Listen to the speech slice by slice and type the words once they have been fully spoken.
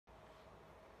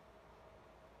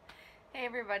Hey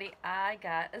everybody, I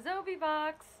got a Zobie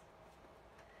box.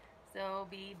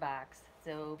 Zobie box.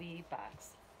 Zobie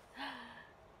box.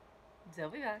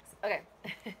 Zobie box. Okay.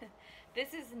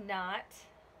 This is not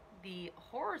the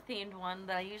horror themed one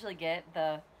that I usually get.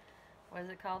 The, what is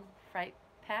it called? Fright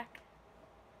Pack?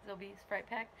 Zobie's Fright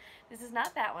Pack. This is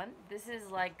not that one. This is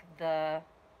like the,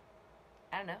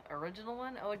 I don't know, original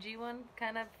one, OG one,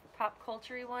 kind of pop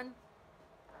culture-y one.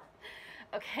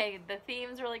 Okay, the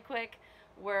themes really quick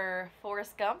were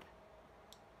Forrest Gump,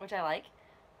 which I like.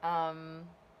 What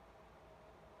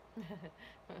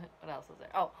else was there?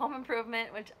 Oh, Home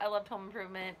Improvement, which I loved Home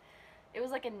Improvement. It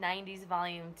was like a 90s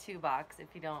volume 2 box, if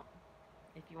you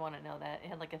want to know that. It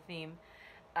had like a theme.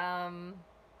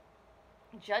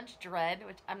 Judge Dredd,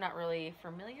 which I'm not really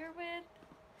familiar with.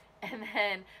 And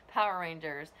then Power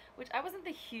Rangers, which I wasn't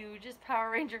the hugest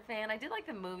Power Ranger fan. I did like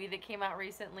the movie that came out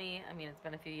recently. I mean, it's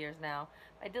been a few years now.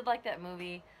 I did like that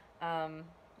movie.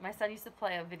 My son used to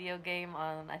play a video game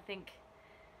on, I think,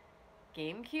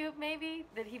 GameCube maybe,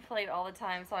 that he played all the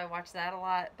time, so I watched that a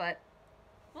lot, but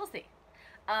we'll see.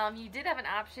 You did have an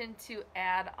option to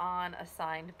add on a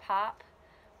signed pop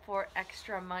for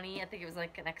extra money. I think it was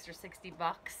like an extra 60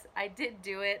 bucks. I did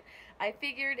do it. I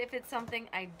figured if it's something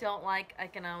I don't like, I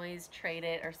can always trade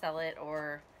it or sell it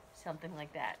or something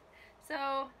like that.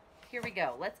 So here we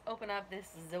go. Let's open up this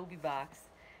Zobie box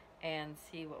and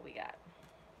see what we got.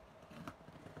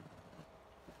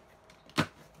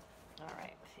 All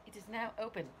right, it is now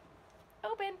open.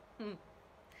 Open.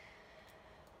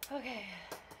 Okay,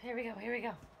 here we go, here we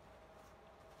go.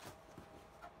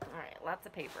 All right, lots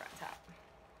of paper on top.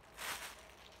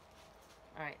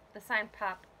 All right, the signed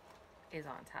pop is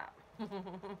on top.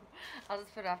 I'll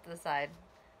just put it off to the side.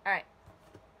 All right,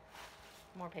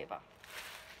 more paper.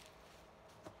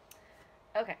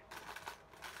 Okay.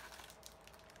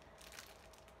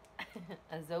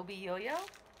 A Zobie yo-yo?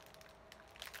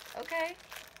 Okay,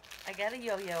 I got a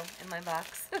yo-yo in my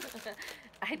box.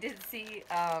 I did see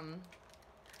a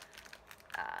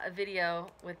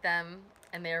video with them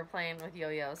and they were playing with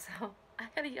yo-yos, so I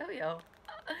got a yo-yo.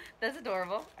 That's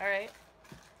adorable. All right,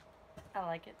 I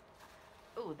like it.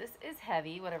 Ooh, this is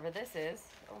heavy, whatever this is.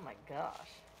 Oh my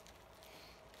gosh.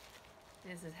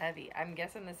 This is heavy. I'm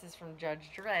guessing this is from Judge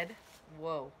Dredd.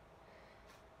 Whoa.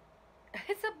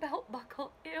 It's a belt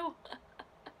buckle. Ew.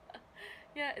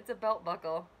 Yeah, it's a belt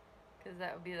buckle. Because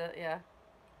that would be the, yeah.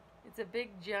 It's a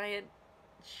big, giant,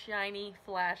 shiny,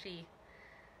 flashy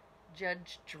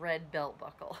Judge Dredd belt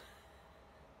buckle.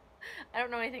 I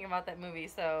don't know anything about that movie,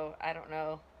 so I don't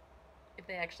know if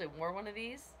they actually wore one of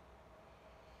these.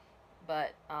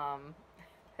 But,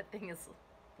 that thing is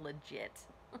legit.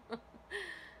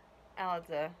 I'll have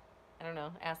to, I don't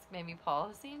know, ask maybe Paul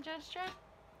has seen Judge Dredd?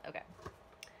 Okay.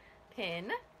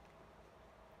 Pin.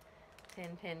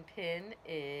 Pin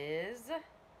is,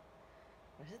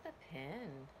 what is the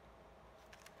pin?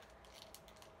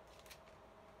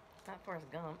 It's not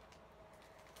Forrest Gump.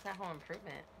 It's not Home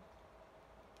Improvement.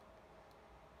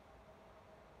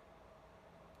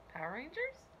 Power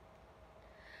Rangers?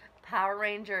 Power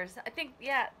Rangers. I think,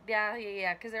 yeah,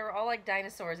 because they were all like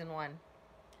dinosaurs in one.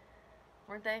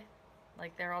 Weren't they?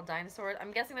 Like, they're all dinosaurs.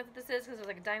 I'm guessing that's what this is, because there's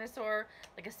like a dinosaur,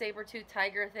 like a saber-toothed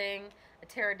tiger thing, a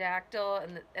pterodactyl,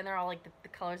 and they're all like the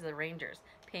colors of the Rangers.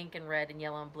 Pink and red and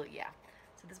yellow and blue. Yeah.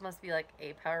 So this must be like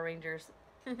a Power Rangers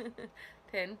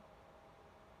pin.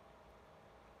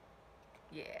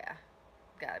 Yeah.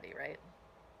 Gotta be, right?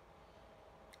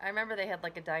 I remember they had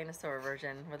like a dinosaur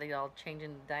version where they all change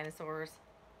into dinosaurs.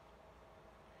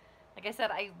 Like I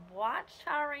said, I watched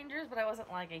Power Rangers, but I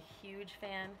wasn't like a huge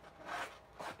fan.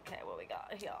 Okay, what we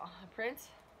got here? Prince.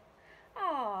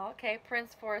 Oh, okay.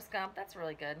 Prince Forrest Gump. That's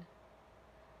really good.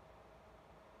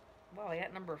 Wow, I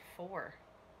got number 4.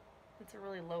 That's a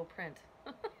really low print.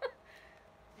 I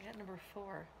got number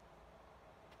 4.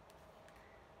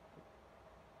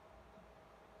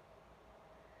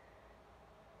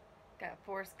 Got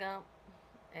Forrest Gump,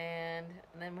 and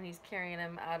then when he's carrying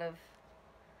him out of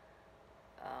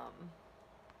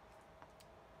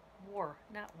war,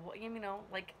 not war, you know,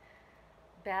 like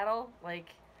battle, like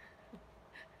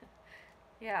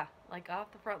yeah, like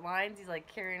off the front lines, he's like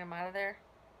carrying him out of there.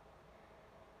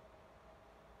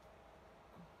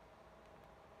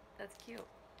 That's cute.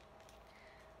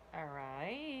 All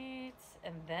right,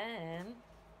 and then,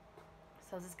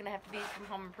 so is this gonna have to be from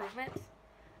Home Improvement?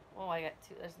 Oh, I got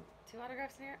two. There's 2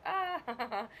 autographs in here.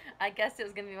 Ah, I guessed it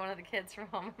was gonna be one of the kids from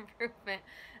Home Improvement.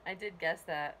 I did guess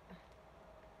that.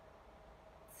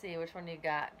 Let's see which one you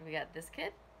got. We got this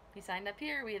kid. He signed up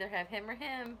here. We either have him or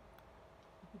him.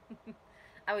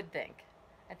 I would think.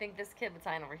 I think this kid would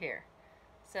sign over here.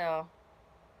 So,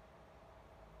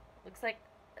 looks like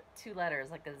two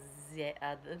letters, like a Z,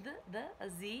 a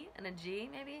Z and a G,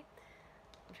 maybe.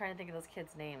 I'm trying to think of those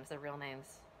kids' names, their real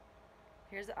names.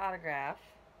 Here's the autograph.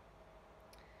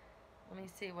 Let me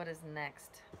see what is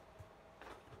next.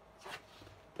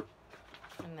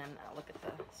 And then I'll look at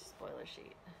the spoiler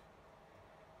sheet.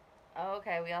 Oh,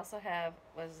 okay, we also have,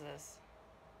 what is this?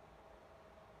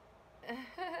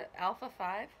 Alpha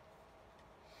 5?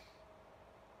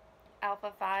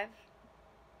 Alpha 5.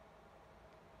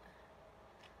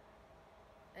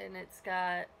 And it's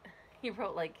got, he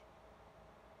wrote like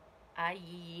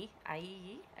IE,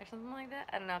 or something like that.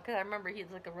 I don't know, because I remember he's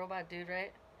like a robot dude,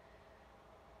 right?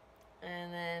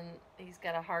 And then he's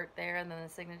got a heart there, and then the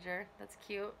signature. That's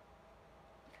cute.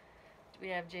 We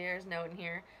have JR's note in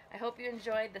here. I hope you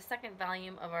enjoyed the second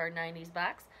volume of our 90s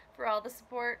box. For all the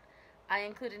support, I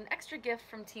included an extra gift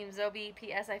from Team Zobie.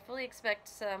 P.S. I fully expect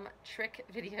some trick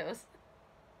videos.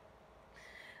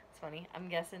 It's funny. I'm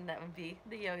guessing that would be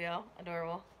the yo-yo.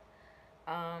 Adorable.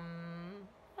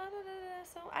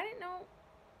 So I didn't know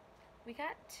we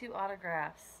got 2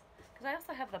 autographs, because I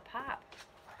also have the pop.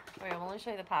 Wait, I'll only show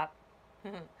you the pop.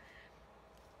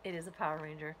 It is a Power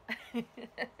Ranger.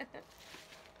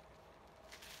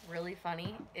 Really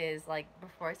funny is, like,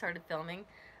 before I started filming,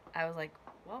 I was like,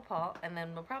 well, Paul, and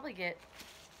then we'll probably get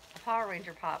a Power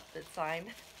Ranger pop that's signed.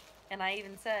 And I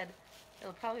even said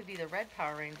it'll probably be the red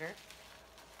Power Ranger.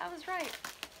 I was right.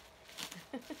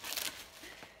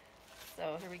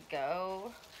 So here we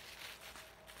go.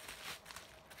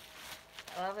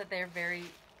 I love that they're very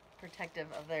protective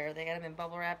of they got him in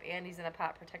bubble wrap, and he's in a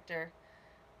pop protector.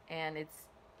 And it's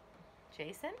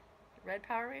Jason, red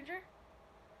Power Ranger.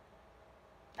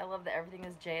 I love that everything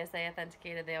is JSA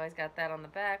authenticated. They always got that on the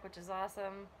back, which is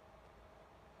awesome.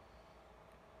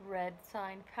 Red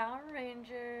signed Power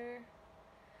Ranger.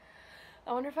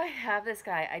 I wonder if I have this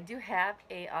guy. I do have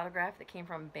a autograph that came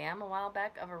from BAM a while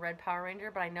back of a red Power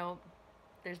Ranger, but I know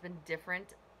there's been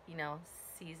different, you know,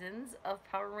 seasons of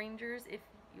Power Rangers, if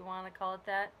you want to call it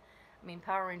that. I mean,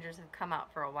 Power Rangers have come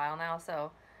out for a while now,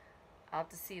 so I'll have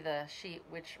to see the sheet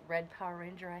which red Power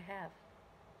Ranger I have.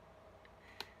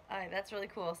 Alright, that's really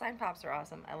cool. Signed pops are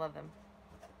awesome. I love them.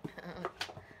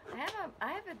 I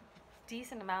have a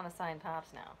decent amount of signed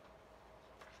pops now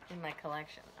in my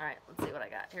collection. Alright, let's see what I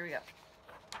got. Here we go.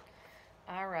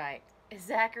 Alright.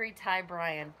 Zachary Ty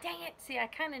Bryan. Dang it! See, I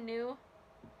kind of knew.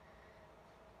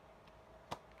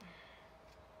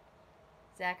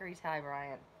 Zachary Ty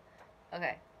Bryan.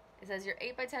 Okay. It says your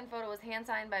 8x10 photo was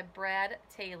hand-signed by Brad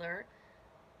Taylor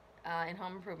in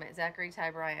Home Improvement. Zachary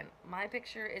Ty Bryan. My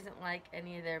picture isn't like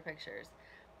any of their pictures.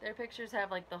 Their pictures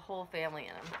have like the whole family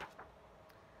in them.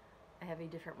 I have a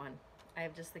different one. I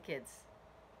have just the kids.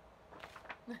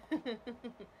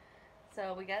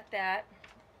 So we got that.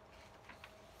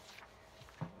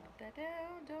 Put that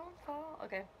down, don't fall.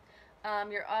 Okay.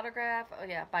 Your autograph, oh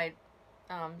yeah, by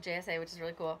JSA, which is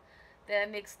really cool.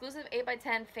 Then the exclusive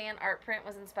 8x10 fan art print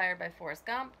was inspired by Forrest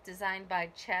Gump, designed by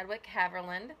Chadwick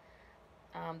Haverland.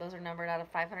 Those are numbered out of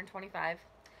 525.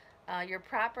 Your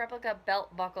prop replica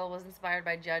belt buckle was inspired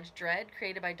by Judge Dredd,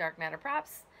 created by Dark Matter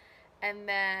Props. And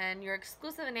then your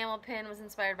exclusive enamel pin was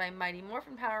inspired by Mighty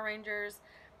Morphin Power Rangers.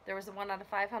 There was a 1 out of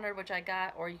 500, which I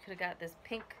got, or you could have got this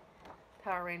pink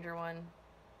Power Ranger one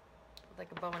with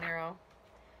like a bow and arrow.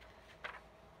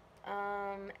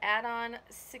 Add-on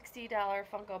 $60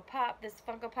 Funko Pop. This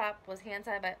Funko Pop was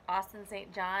hand-signed by Austin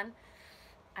St. John.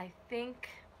 I think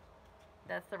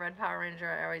that's the red Power Ranger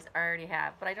I already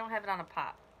have, but I don't have it on a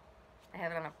pop. I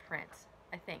have it on a print,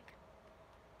 I think.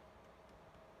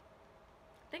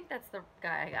 I think that's the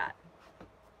guy I got.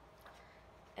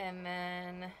 And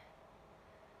then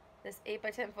this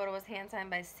 8x10 photo was hand-signed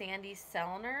by Sandy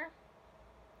Sellner.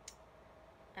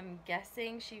 I'm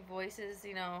guessing she voices,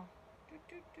 you know...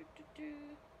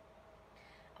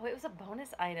 Oh, it was a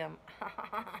bonus item.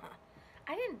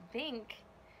 I didn't think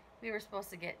we were supposed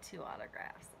to get 2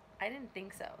 autographs. I didn't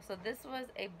think so. So this was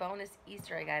a bonus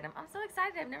Easter egg item. I'm so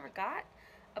excited. I've never got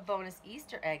a bonus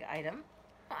Easter egg item.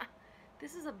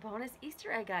 This is a bonus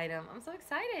Easter egg item. I'm so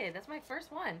excited. That's my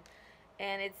first one.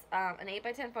 And it's an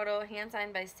 8x10 photo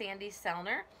hand-signed by Sandy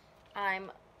Sellner.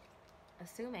 I'm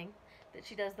assuming that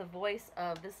she does the voice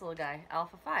of this little guy,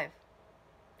 Alpha 5.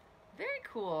 Very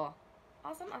cool.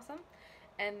 Awesome, awesome.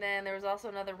 And then there was also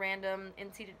another random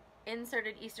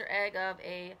inserted Easter egg of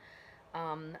a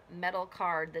metal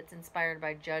card that's inspired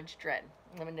by Judge Dredd,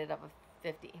 limited of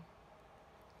 50.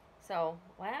 So,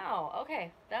 wow.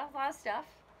 Okay, that was a lot of stuff.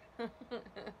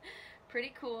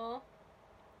 Pretty cool.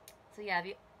 So yeah,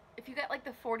 if you got like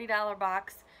the $40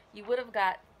 box, you would have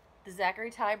got the Zachary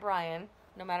Ty Bryan,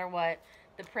 no matter what,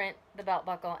 the print, the belt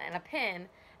buckle, and a pin.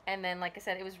 And then, like I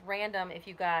said, it was random if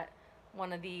you got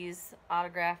one of these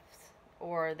autographs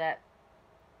or that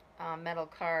metal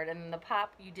card. And then the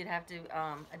pop, you did have to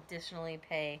additionally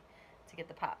pay to get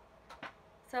the pop.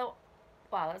 So,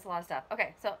 wow, that's a lot of stuff.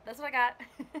 Okay, so that's what I got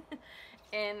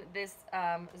in this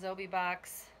Zobie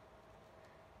box.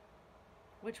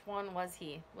 Which one was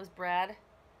he? Was Brad?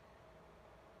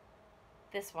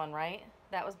 This one, right?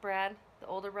 That was Brad, the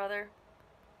older brother.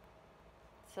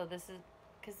 So this is,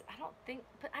 because I don't think,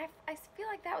 but I feel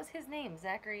like that was his name,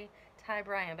 Zachary Ty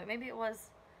Bryan, but maybe it was.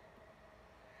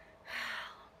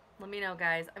 Let me know,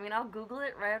 guys. I mean, I'll Google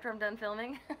it right after I'm done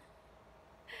filming.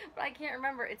 But I can't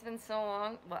remember. It's been so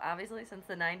long. Well, obviously, since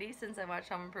the 90s, since I watched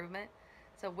Home Improvement.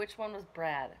 So which one was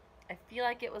Brad? I feel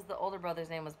like it was the older brother's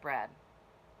name was Brad.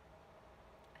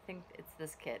 I think it's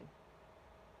this kid.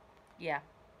 Yeah.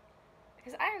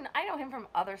 Because I know him from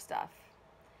other stuff.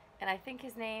 And I think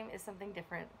his name is something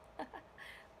different.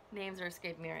 Names are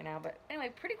escaping me right now. But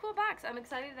anyway, pretty cool box. I'm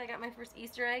excited I got my first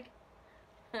Easter egg.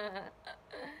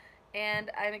 And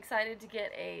I'm excited to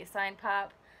get a signed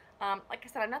pop. Like I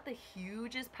said, I'm not the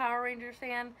hugest Power Rangers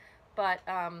fan, but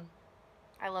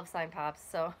I love signed pops,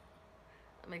 so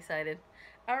I'm excited.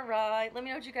 Alright, let me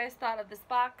know what you guys thought of this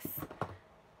box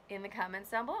in the comments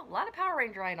down below. A lot of Power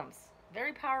Ranger items.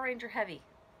 Very Power Ranger heavy.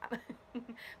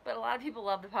 But a lot of people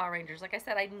love the Power Rangers. Like I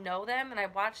said, I know them, and I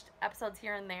watched episodes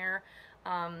here and there.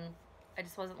 I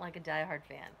just wasn't like a diehard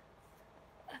fan.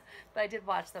 But I did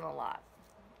watch them a lot.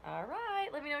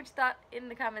 Alright, let me know what you thought in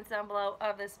the comments down below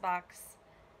of this box.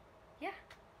 Yeah,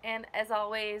 and as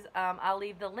always, I'll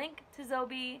leave the link to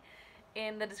Zobie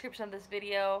in the description of this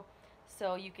video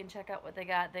so you can check out what they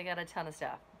got. They got a ton of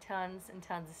stuff. Tons and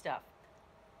tons of stuff.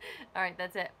 Alright,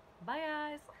 that's it. Bye,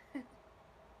 guys.